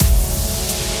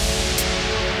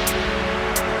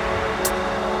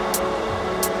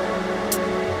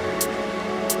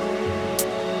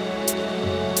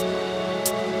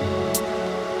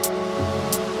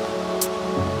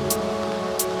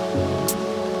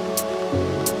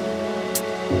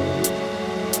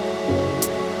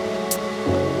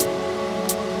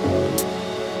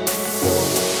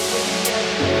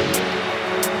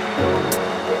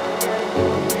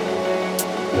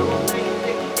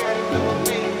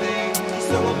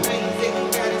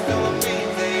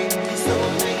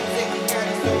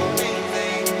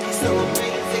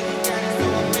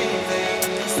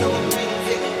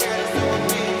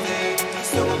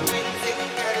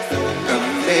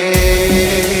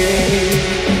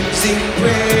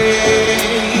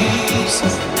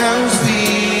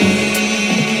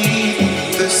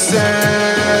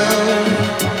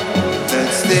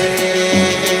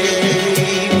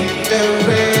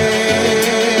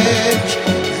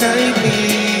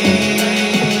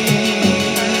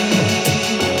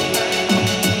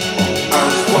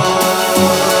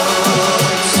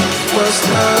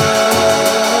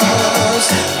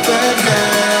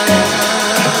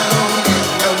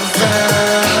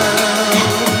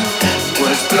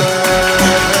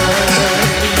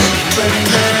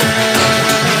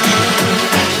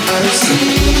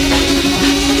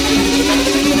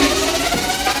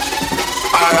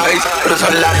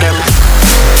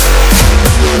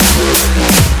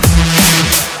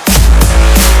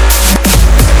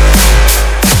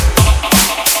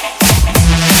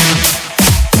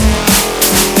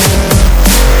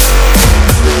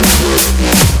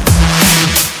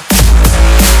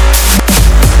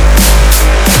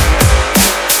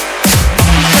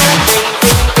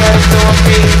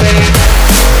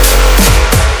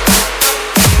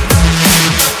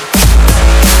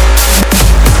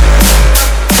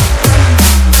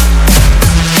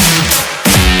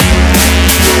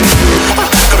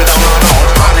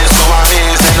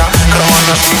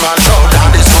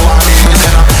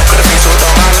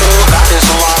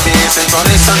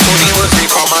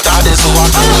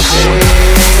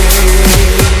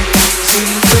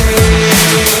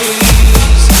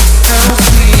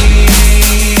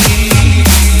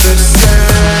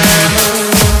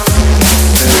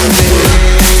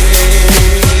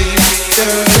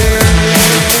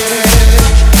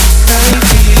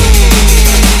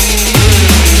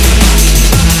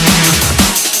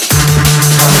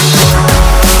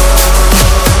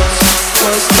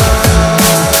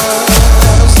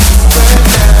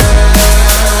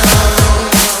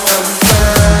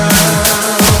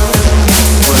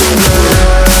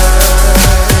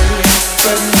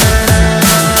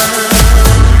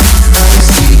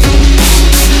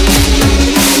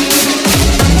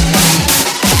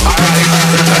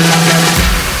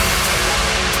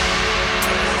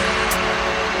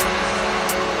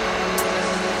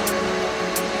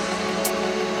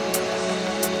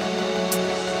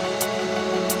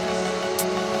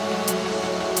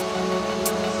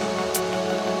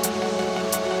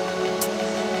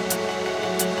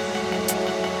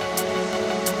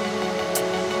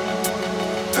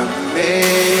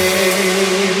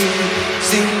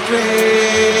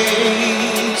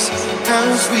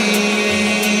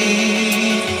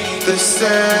the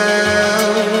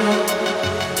sound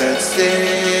that saved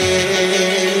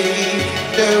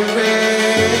the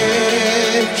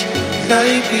wretch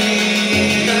like me.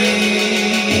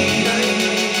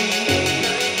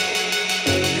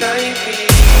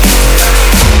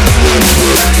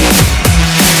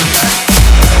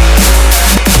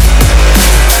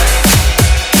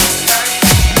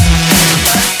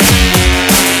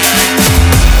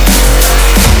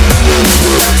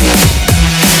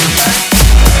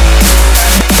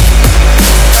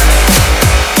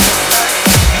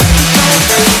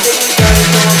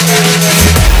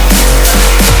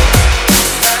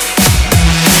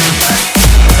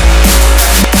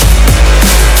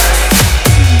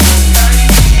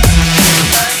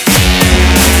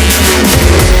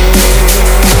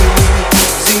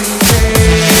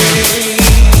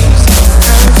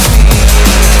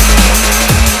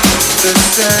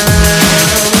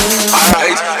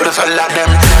 Alright, but if I love them,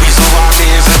 he's so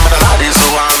amazing, but a lot is so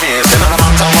amazing. And no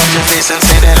matter what you face and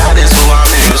say, that lot is so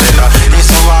amazing. He's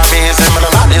so amazing, but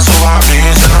a lot is so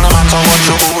amazing. And no matter what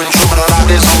you're going through, but a lot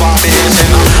is so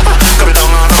amazing. Could be down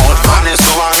and out, man is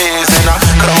so amazing.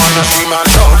 Could I wanna scream and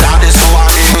shout, that is so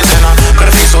amazing. Could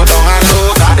I be so down and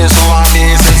low, that is so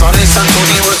amazing. So listen to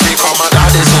the words we come, and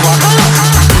that is so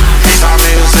amazing. He's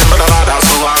amazing, but a lot is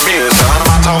so amazing. And no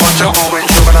matter what you're going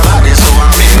through, but a lot is so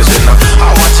amazing. I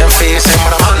watch your face,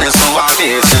 but a man is so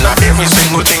amazing. Every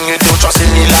single thing you do, trust in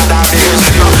the Lord,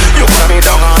 amazing. You could be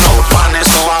down and out, man is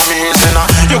so amazing.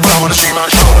 You could wanna scream and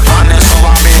shout, man is so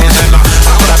amazing.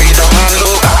 I could be down and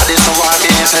low, God is so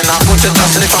amazing. Put your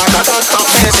trust in the Father, don't stop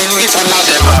facing, we shall love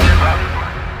them.